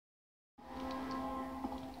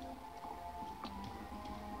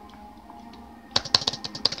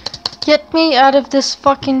Get me out of this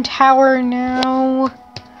fucking tower now.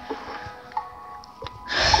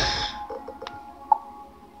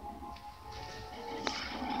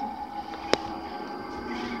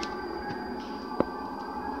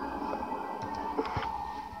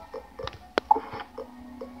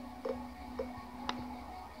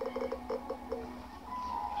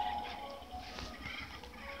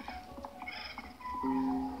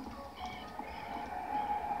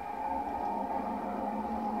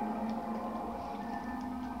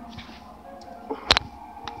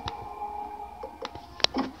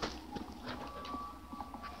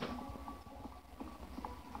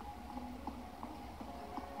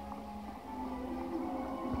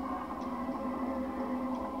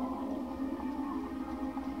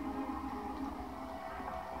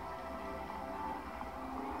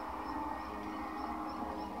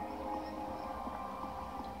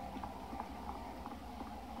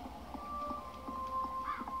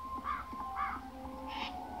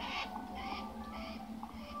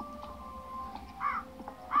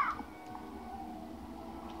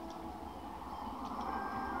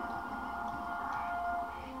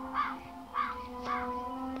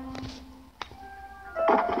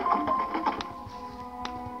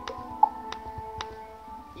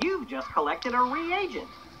 You've just collected a reagent.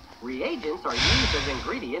 Reagents are used as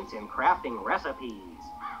ingredients in crafting recipes.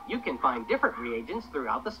 You can find different reagents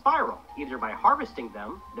throughout the spiral, either by harvesting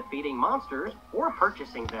them, defeating monsters, or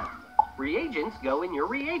purchasing them. Reagents go in your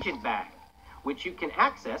reagent bag, which you can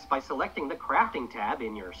access by selecting the crafting tab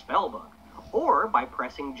in your spellbook, or by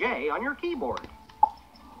pressing J on your keyboard.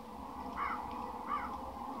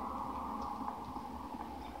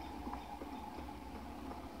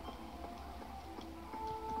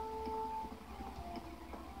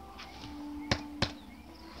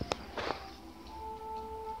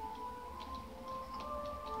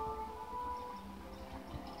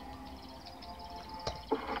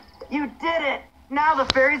 You did it! Now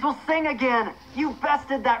the fairies will sing again! You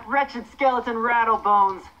bested that wretched skeleton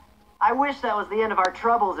Rattlebones! I wish that was the end of our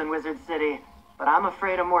troubles in Wizard City, but I'm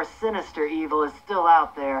afraid a more sinister evil is still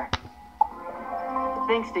out there.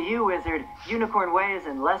 Thanks to you, Wizard, Unicorn Way is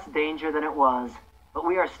in less danger than it was, but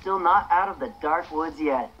we are still not out of the dark woods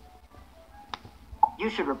yet. You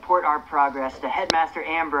should report our progress to Headmaster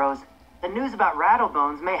Ambrose. The news about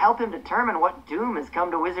Rattlebones may help him determine what doom has come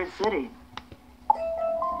to Wizard City.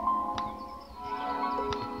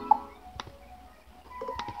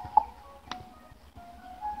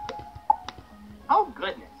 Oh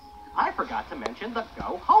goodness, I forgot to mention the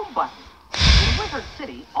Go Home button. In Wizard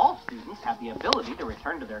City, all students have the ability to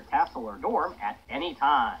return to their castle or dorm at any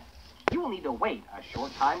time. You will need to wait a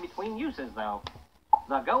short time between uses though.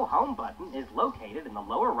 The Go Home button is located in the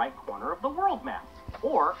lower right corner of the world map,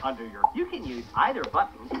 or under your... You can use either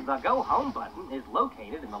button. The Go Home button is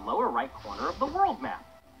located in the lower right corner of the world map,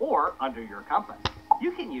 or under your compass.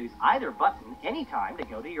 You can use either button anytime to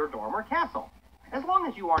go to your dorm or castle, as long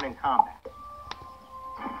as you aren't in combat.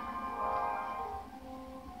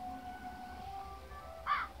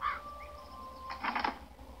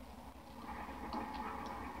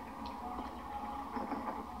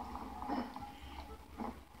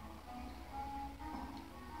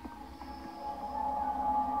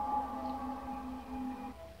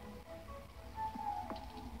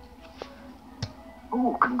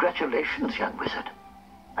 Oh, congratulations, young wizard.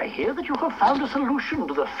 I hear that you have found a solution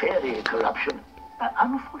to the fairy corruption.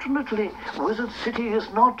 Unfortunately, Wizard City is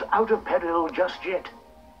not out of peril just yet.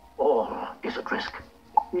 All is at risk.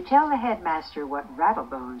 You tell the headmaster what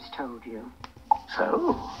Rattlebones told you.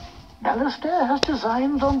 So, Alistair has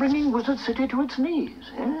designs on bringing Wizard City to its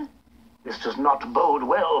knees, eh? This does not bode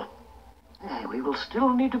well. We will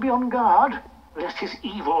still need to be on guard, lest his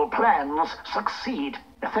evil plans succeed.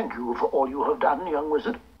 Thank you for all you have done, young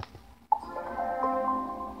wizard.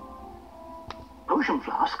 Potion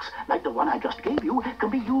flasks, like the one I just gave you, can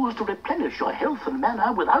be used to replenish your health and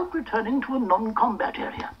mana without returning to a non-combat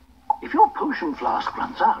area. If your potion flask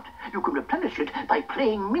runs out, you can replenish it by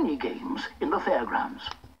playing mini-games in the fairgrounds.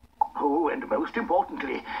 Oh, and most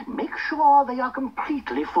importantly, make sure they are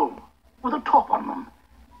completely full, with a top on them,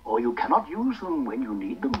 or you cannot use them when you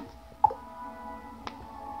need them.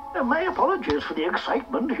 My apologies for the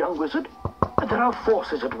excitement, young wizard. There are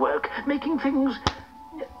forces at work, making things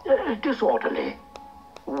disorderly.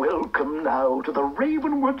 Welcome now to the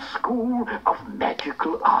Ravenwood School of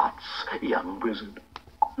Magical Arts, young wizard.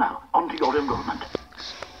 Now, on to your enrollment.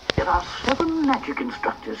 There are 7 magic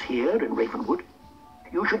instructors here in Ravenwood.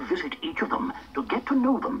 You should visit each of them to get to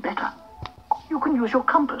know them better. You can use your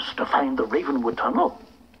compass to find the Ravenwood Tunnel.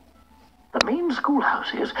 The main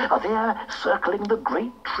schoolhouses are there circling the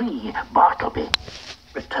great tree, Bartleby.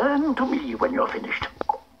 Return to me when you're finished.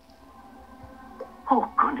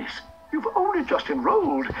 Oh, goodness. You've only just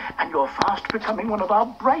enrolled, and you're fast becoming one of our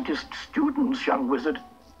brightest students, young wizard.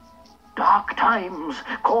 Dark times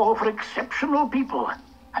call for exceptional people,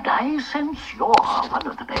 and I sense you're one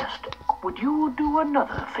of the best. Would you do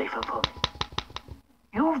another favor for me?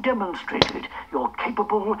 You've demonstrated you're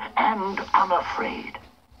capable and unafraid.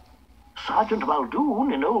 Sergeant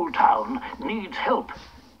Muldoon in Old Town needs help.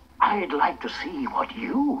 I'd like to see what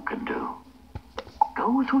you can do.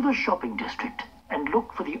 Go through the shopping district and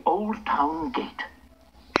look for the Old Town gate.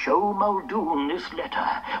 Show Muldoon this letter,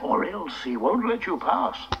 or else he won't let you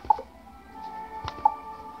pass.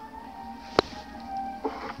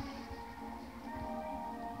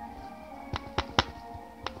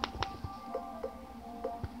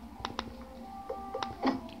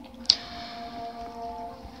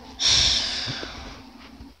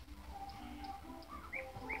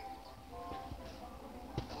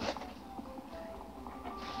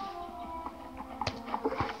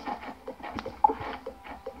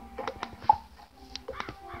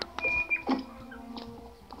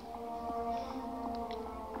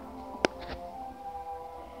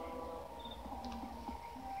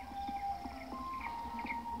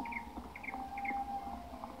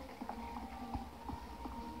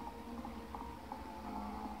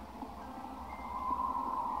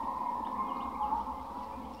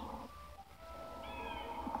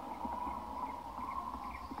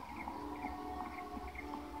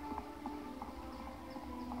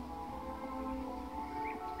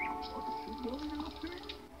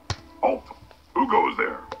 Halt! Who goes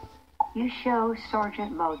there? You show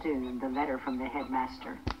Sergeant Muldoon the letter from the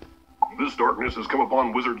headmaster. This darkness has come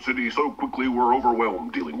upon Wizard City so quickly we're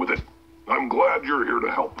overwhelmed dealing with it. I'm glad you're here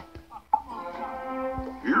to help.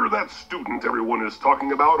 You're that student everyone is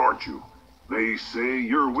talking about, aren't you? They say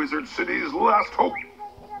you're Wizard City's last hope.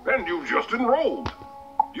 And you've just enrolled.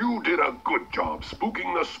 You did a good job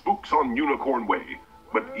spooking the spooks on Unicorn Way,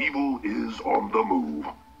 but evil is on the move.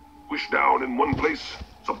 Wish down in one place,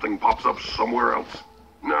 something pops up somewhere else.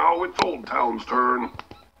 Now it's Old Town's turn.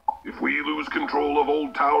 If we lose control of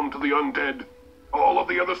Old Town to the undead, all of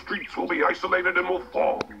the other streets will be isolated and will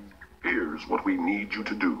fall. Here's what we need you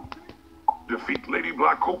to do. Defeat Lady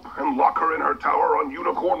Blackhope and lock her in her tower on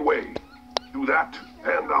Unicorn Way. Do that,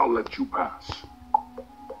 and I'll let you pass.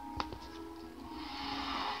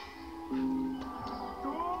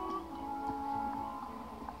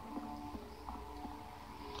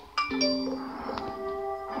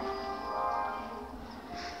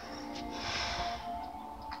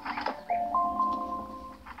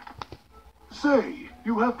 Say,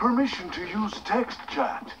 you have permission to use text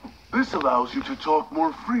chat. This allows you to talk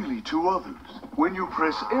more freely to others. When you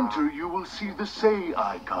press enter, you will see the say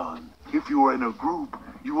icon. If you are in a group,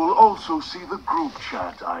 you will also see the group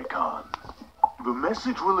chat icon. The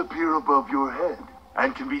message will appear above your head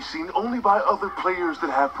and can be seen only by other players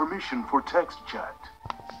that have permission for text chat.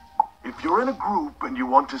 If you're in a group and you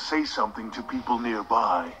want to say something to people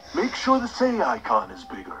nearby, make sure the say icon is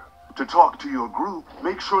bigger. To talk to your group,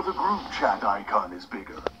 make sure the group chat icon is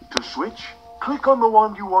bigger. To switch, click on the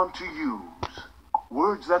one you want to use.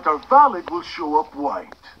 Words that are valid will show up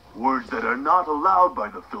white. Words that are not allowed by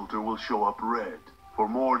the filter will show up red. For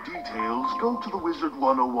more details, go to the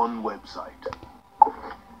Wizard101 website.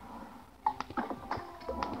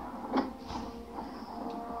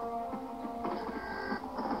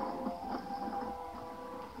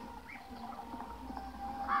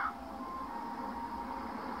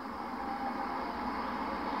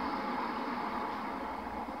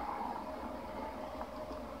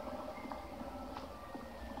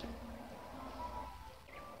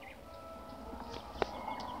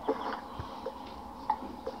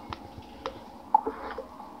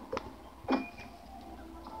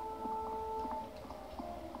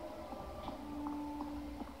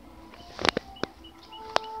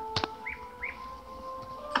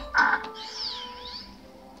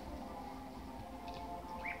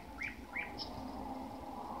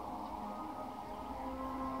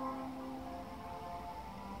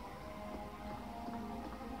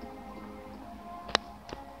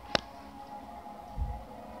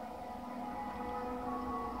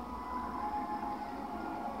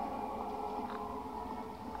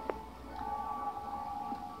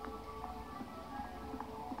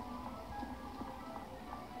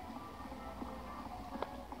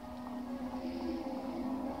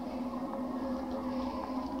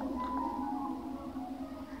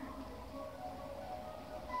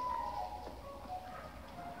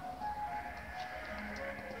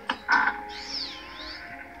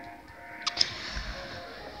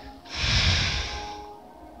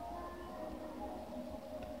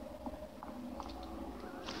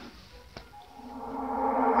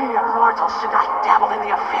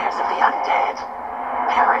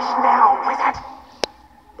 now, Wizard!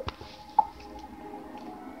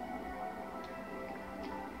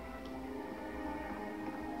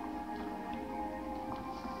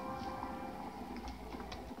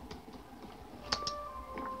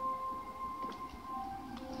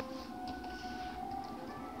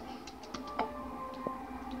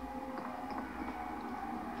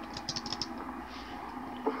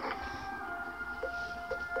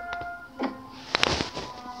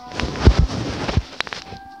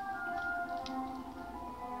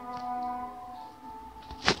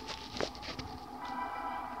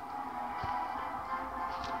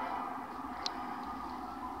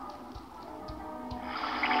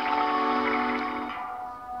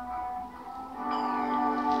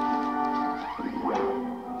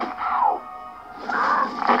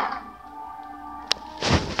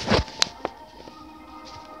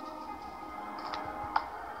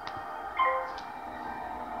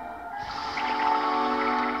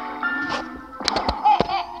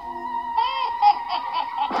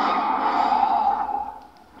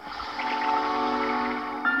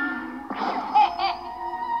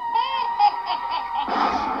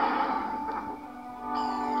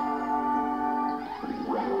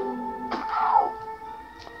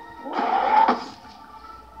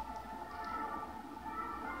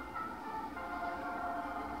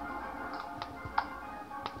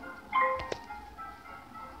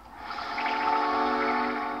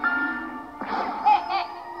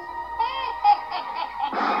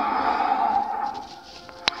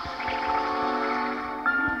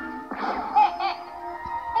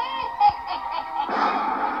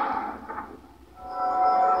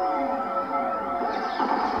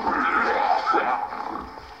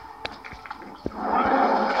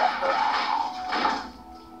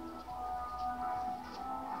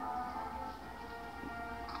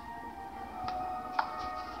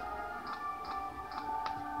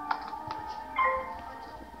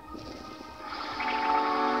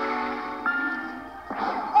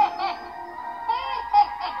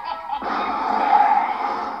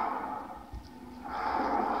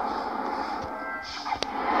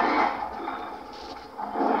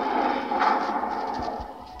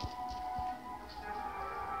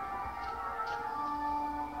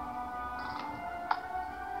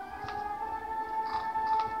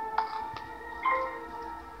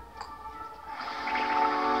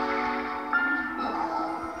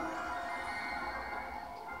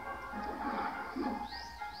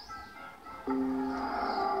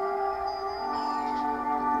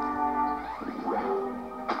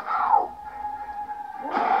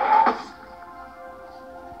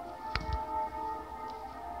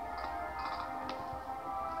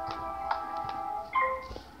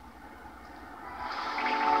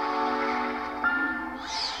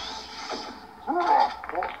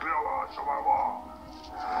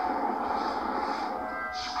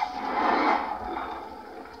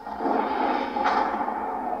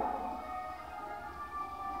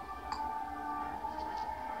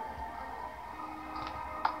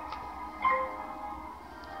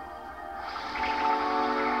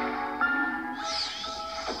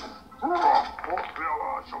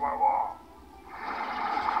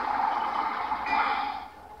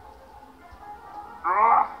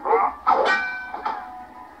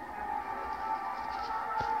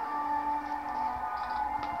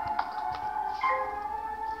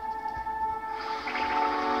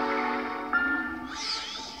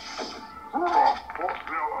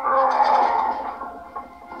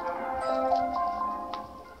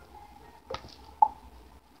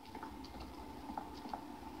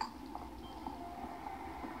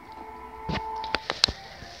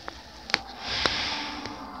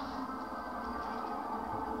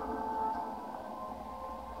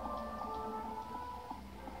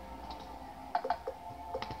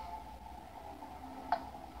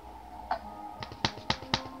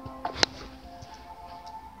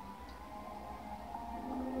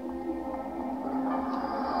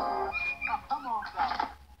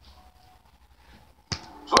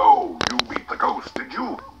 So, you beat the ghost, did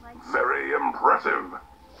you? Very impressive.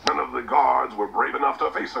 None of the guards were brave enough to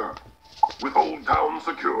face her. With Old Town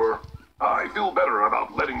secure, I feel better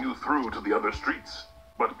about letting you through to the other streets.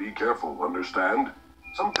 But be careful, understand?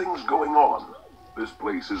 Something's going on. This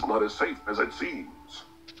place is not as safe as it seems.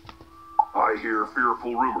 I hear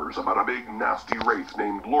fearful rumors about a big, nasty wraith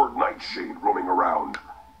named Lord Nightshade roaming around.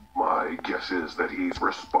 My guess is that he's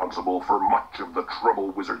responsible for much of the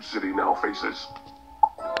trouble Wizard City now faces.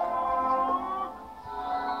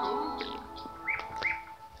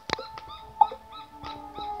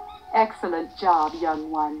 Excellent job,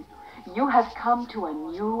 young one. You have come to a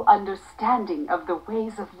new understanding of the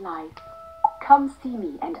ways of life. come see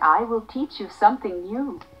me and I will teach you something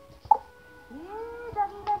new.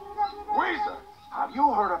 Wizard, have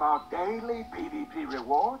you heard about daily PvP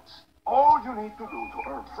rewards? All you need to do to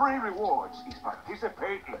earn free rewards is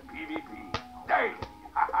participate in PvP daily.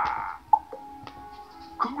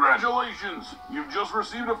 Congratulations! You've just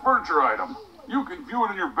received a furniture item. You can view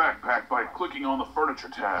it in your backpack by clicking on the Furniture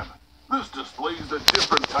tab. This displays the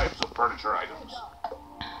different types of furniture items.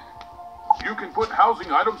 You can put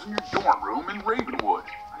housing items in your dorm room in Ravenwood.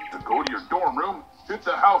 To go to your dorm room, hit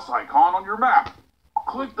the house icon on your map.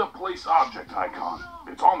 Click the Place Object icon.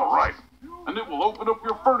 It's on the right, and it will open up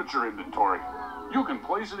your furniture inventory. You can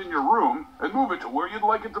place it in your room and move it to where you'd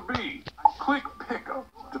like it to be. Click Pickup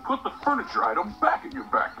to put the furniture item back in your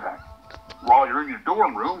backpack. While you're in your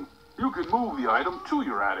dorm room, you can move the item to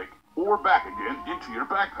your attic or back again into your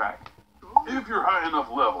backpack. If you're high enough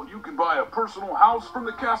level, you can buy a personal house from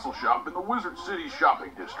the castle shop in the Wizard City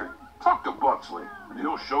shopping district. Talk to Buxley, and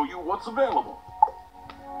he'll show you what's available.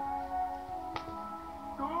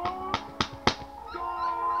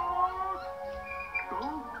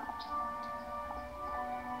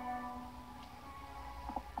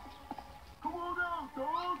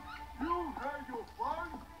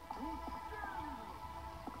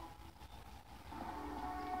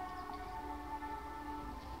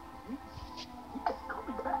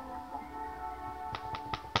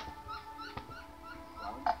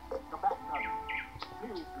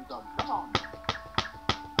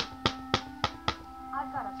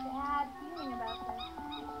 I've got a bad feeling about this.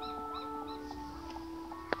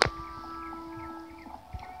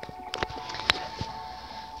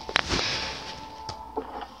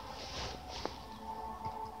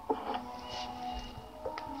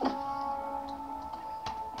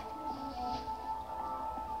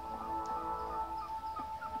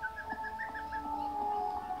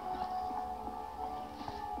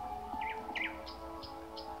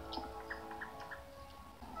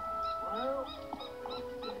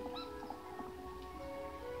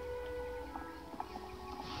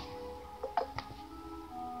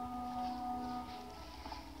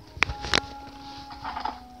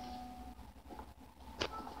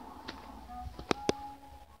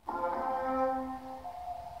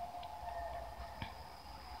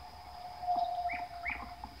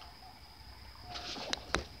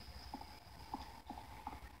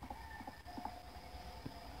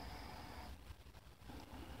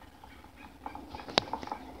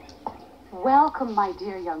 Welcome, my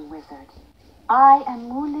dear young wizard. I am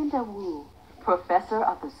Mulinda Wu, professor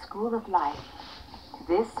of the School of Life.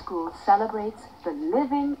 This school celebrates the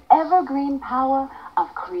living, evergreen power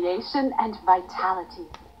of creation and vitality.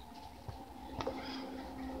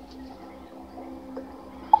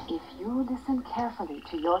 If you listen carefully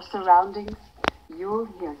to your surroundings, you'll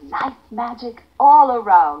hear life magic all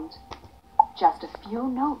around. Just a few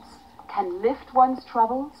notes can lift one's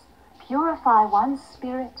troubles, purify one's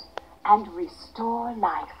spirit, and restore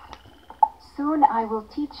life. Soon I will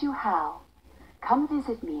teach you how. Come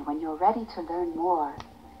visit me when you're ready to learn more.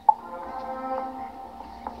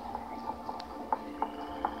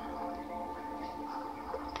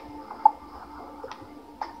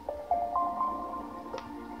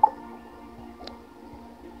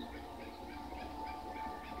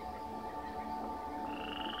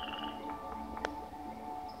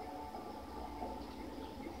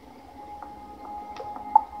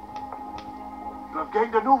 I've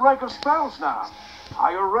gained a new rank of spells now.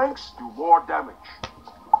 Higher ranks do more damage.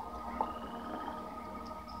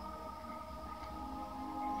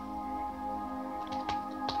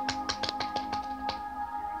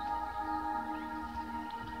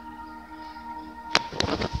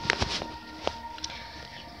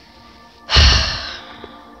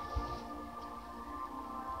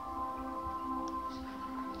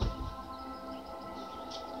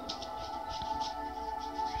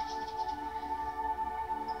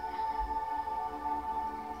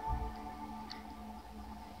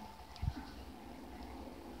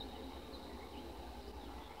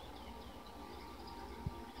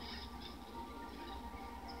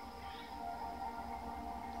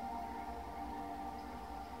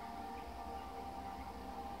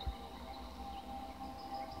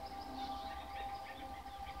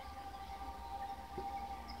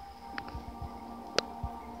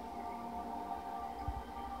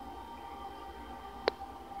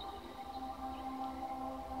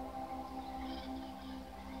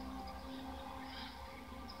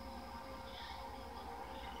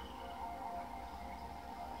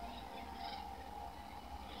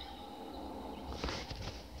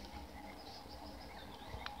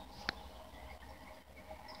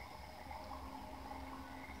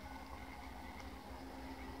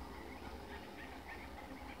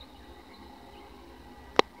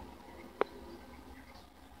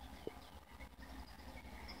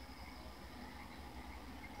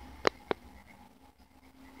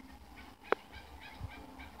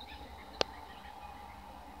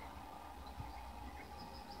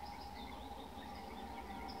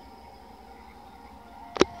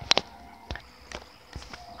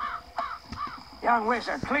 Young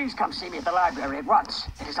wizard, please come see me at the library at once.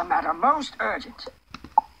 It is a matter most urgent.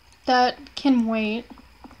 That can wait.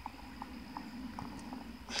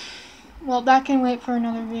 Well, that can wait for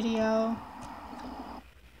another video.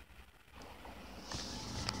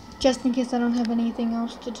 Just in case I don't have anything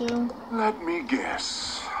else to do. Let me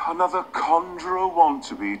guess. Another conjurer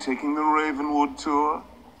want-to-be taking the Ravenwood tour?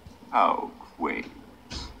 How quaint.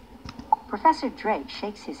 Professor Drake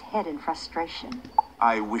shakes his head in frustration.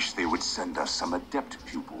 I wish they would send us some adept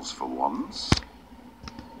pupils for once.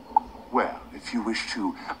 Well, if you wish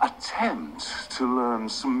to attempt to learn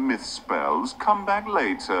some myth spells, come back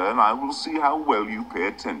later and I will see how well you pay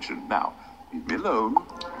attention. Now, leave me alone.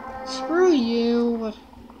 Screw you.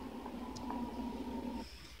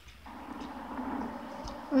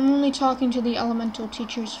 I'm only talking to the elemental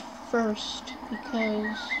teachers first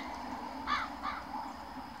because...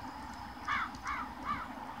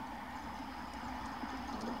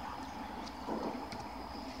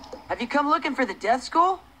 Have you come looking for the Death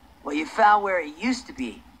School? Well, you found where it used to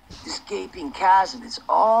be. This gaping chasm is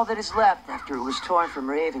all that is left after it was torn from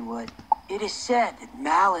Ravenwood. It is said that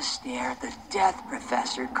Malistaire, the Death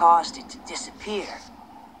Professor, caused it to disappear.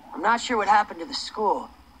 I'm not sure what happened to the school,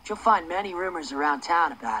 but you'll find many rumors around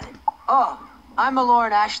town about it. Oh, I'm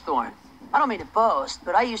Malorn Ashthorn. I don't mean to boast,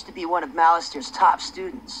 but I used to be one of Malistaire's top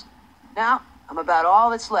students. Now, I'm about all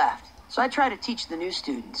that's left, so I try to teach the new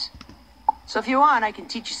students. So if you want, I can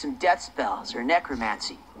teach you some death spells or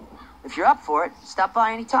necromancy. If you're up for it, stop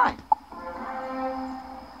by any time.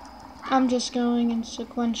 I'm just going in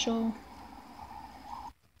sequential.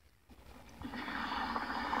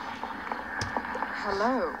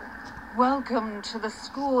 Hello. Welcome to the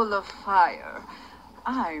School of Fire.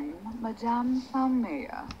 I'm Madame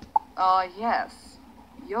Salmea. Oh, yes.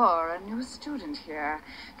 You're a new student here.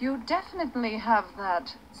 You definitely have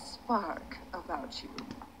that spark about you.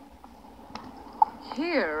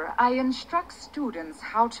 Here, I instruct students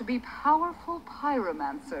how to be powerful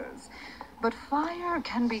pyromancers, but fire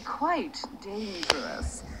can be quite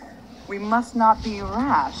dangerous. We must not be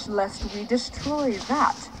rash, lest we destroy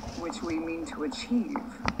that which we mean to achieve.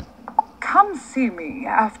 Come see me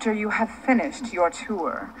after you have finished your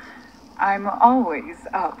tour. I'm always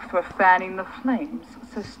up for fanning the flames,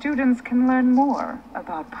 so students can learn more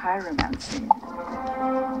about pyromancy.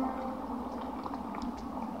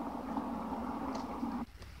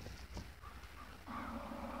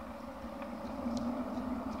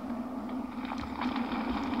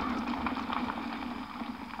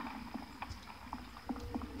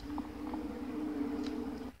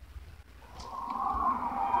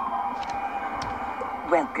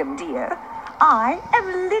 Welcome, dear. I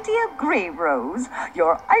am Lydia Grayrose,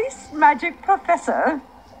 your ice magic professor.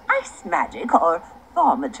 Ice magic, or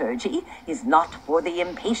thaumaturgy, is not for the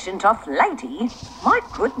impatient or flighty. My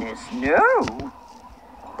goodness, no.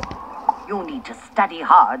 You need to study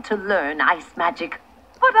hard to learn ice magic,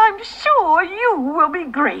 but I'm sure you will be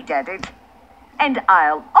great at it. And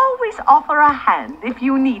I'll always offer a hand if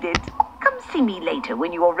you need it. Come see me later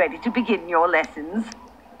when you are ready to begin your lessons.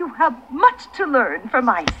 You have much to learn from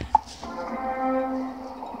ice.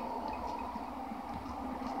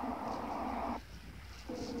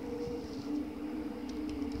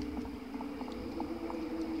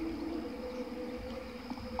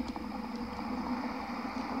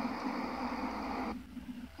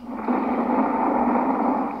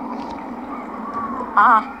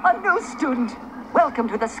 Ah, a new student. Welcome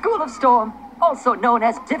to the School of Storm, also known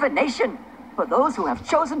as Divination. For those who have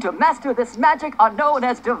chosen to master this magic are known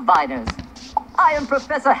as diviners. I am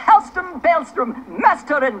Professor Hellstrom Baelstrom,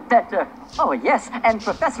 Master Inventor. Oh yes, and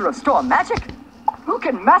Professor of Storm Magic. Who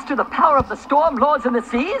can master the power of the Storm Lords in the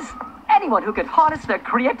seas? Anyone who can harness their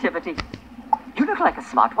creativity. You look like a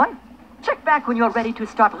smart one. Check back when you're ready to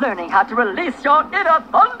start learning how to release your inner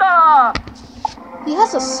thunder. He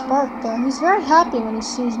has a spark though. He's very happy when he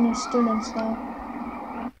sees new students though.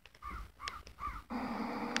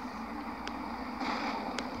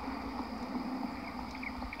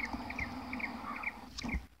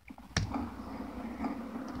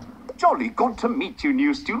 Jolly good to meet you,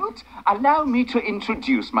 new student. Allow me to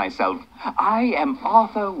introduce myself. I am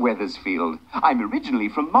Arthur Weathersfield. I'm originally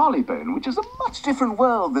from Marleybone, which is a much different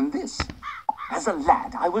world than this. As a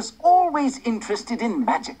lad, I was always interested in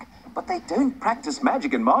magic, but they don't practice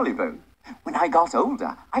magic in Marleybone. When I got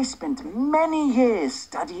older, I spent many years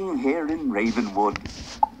studying here in Ravenwood.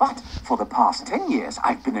 But for the past 10 years,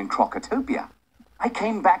 I've been in Crocotopia. I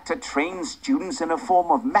came back to train students in a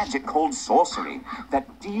form of magic called sorcery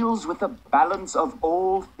that deals with the balance of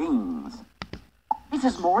all things. It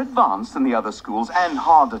is more advanced than the other schools and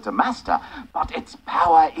harder to master, but its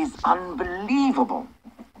power is unbelievable.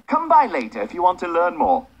 Come by later if you want to learn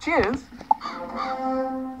more. Cheers!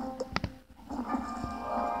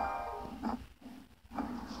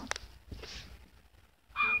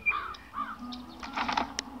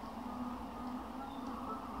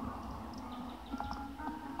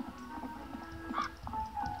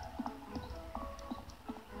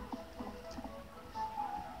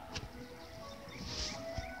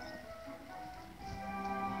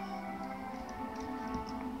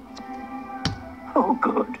 Oh,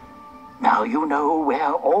 good. Now you know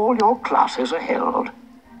where all your classes are held.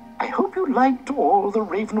 I hope you liked all the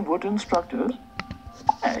Ravenwood instructors.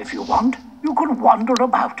 If you want, you can wander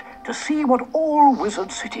about to see what all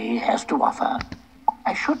Wizard City has to offer.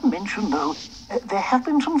 I should mention, though, there have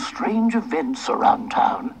been some strange events around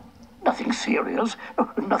town. Nothing serious,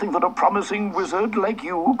 nothing that a promising wizard like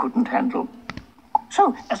you couldn't handle.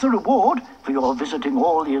 So, as a reward for your visiting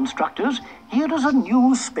all the instructors, here is a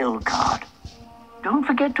new spell card. Don't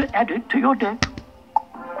forget to add it to your deck.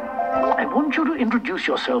 I want you to introduce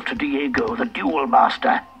yourself to Diego, the Duel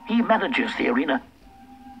Master. He manages the arena.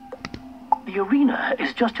 The arena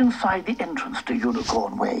is just inside the entrance to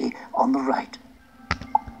Unicorn Way, on the right.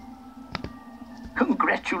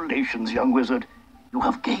 Congratulations, young wizard. You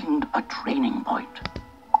have gained a training point.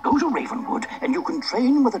 Go to Ravenwood and you can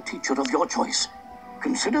train with a teacher of your choice.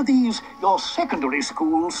 Consider these your secondary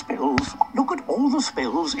school spells. Look at all the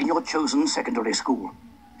spells in your chosen secondary school.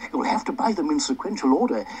 You'll have to buy them in sequential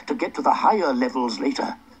order to get to the higher levels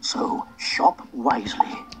later. So, shop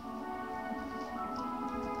wisely.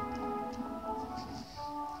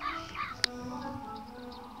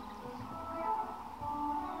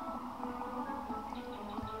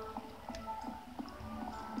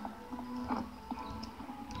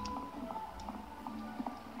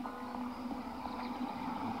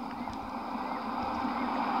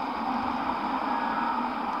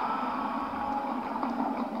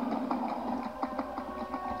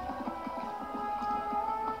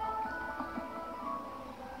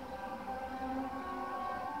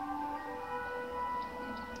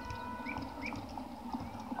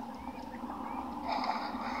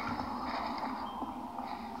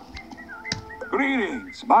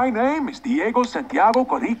 Greetings. My name is Diego Santiago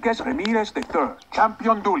Corriquez Ramirez III,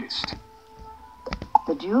 champion duelist.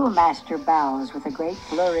 The Duel Master bows with a great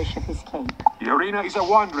flourish of his cape. The arena is a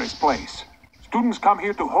wondrous place. Students come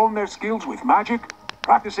here to hone their skills with magic,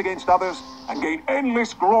 practice against others, and gain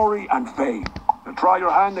endless glory and fame. To try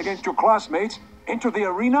your hand against your classmates, enter the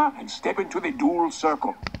arena and step into the duel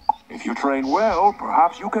circle. If you train well,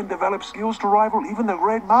 perhaps you can develop skills to rival even the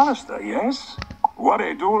great Malister, yes? What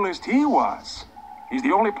a duelist he was! He's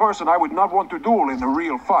the only person I would not want to duel in a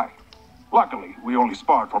real fight. Luckily, we only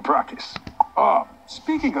sparred for practice.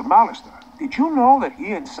 Speaking of Malister, did you know that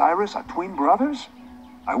he and Cyrus are twin brothers?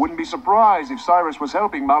 I wouldn't be surprised if Cyrus was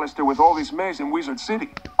helping Malister with all this mess in Wizard City.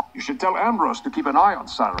 You should tell Ambrose to keep an eye on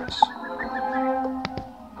Cyrus.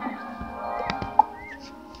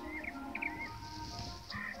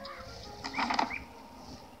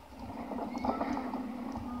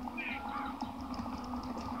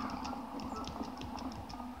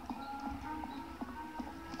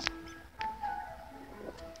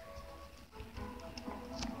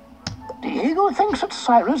 Diego thinks that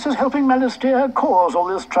Cyrus is helping Malister cause all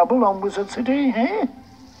this trouble on Wizard City, eh?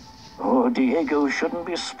 Oh, Diego shouldn't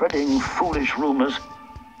be spreading foolish rumors.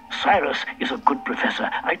 Cyrus is a good professor.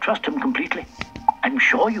 I trust him completely. I'm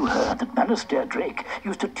sure you heard that Malister Drake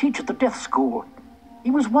used to teach at the Death School.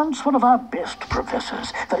 He was once one of our best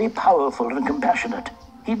professors, very powerful and compassionate.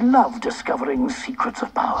 He loved discovering secrets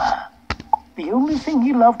of power. The only thing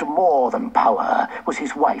he loved more than power was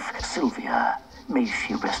his wife, Sylvia. May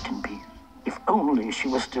she rest in peace. If only she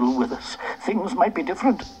was still with us, things might be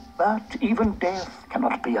different, but even death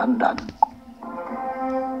cannot be undone.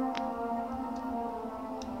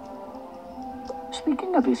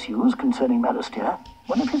 Speaking of issues concerning Malister,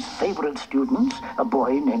 one of his favorite students, a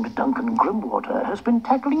boy named Duncan Grimwater, has been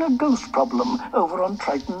tackling a ghost problem over on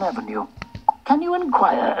Triton Avenue. Can you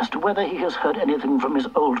inquire as to whether he has heard anything from his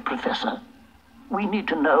old professor? We need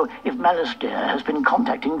to know if Malister has been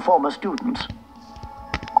contacting former students.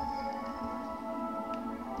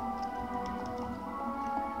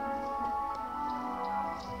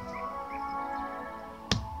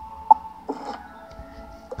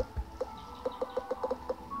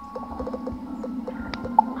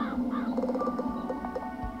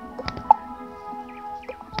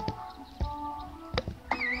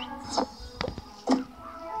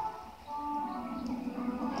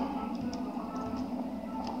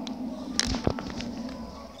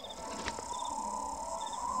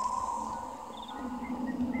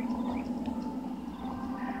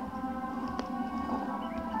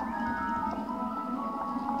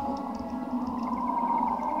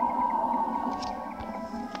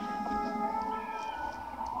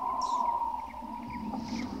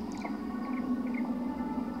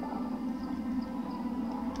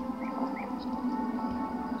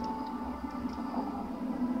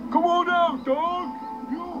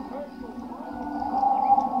 dog! You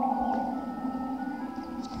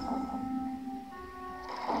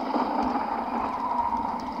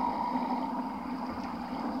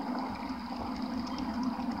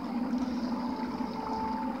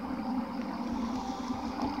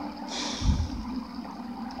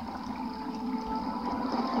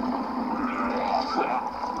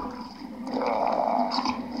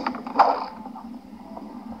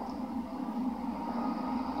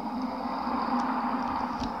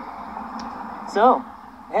So,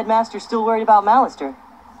 the headmaster's still worried about Malister.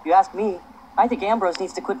 If you ask me, I think Ambrose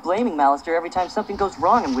needs to quit blaming Malister every time something goes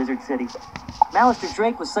wrong in Wizard City. Malister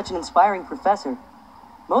Drake was such an inspiring professor.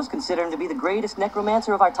 Most consider him to be the greatest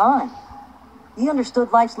necromancer of our time. He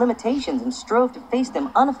understood life's limitations and strove to face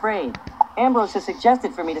them unafraid. Ambrose has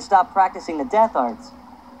suggested for me to stop practicing the death arts.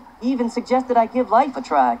 He even suggested I give life a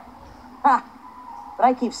try. Ha! But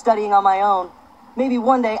I keep studying on my own. Maybe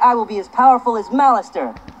one day I will be as powerful as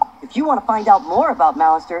Malister. If you want to find out more about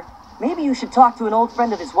Malister, maybe you should talk to an old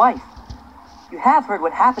friend of his wife. You have heard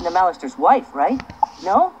what happened to Malister's wife, right?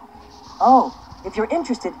 No? Oh, if you're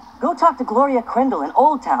interested, go talk to Gloria Crendel in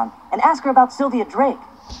Old Town and ask her about Sylvia Drake.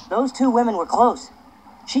 Those two women were close.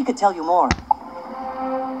 She could tell you more.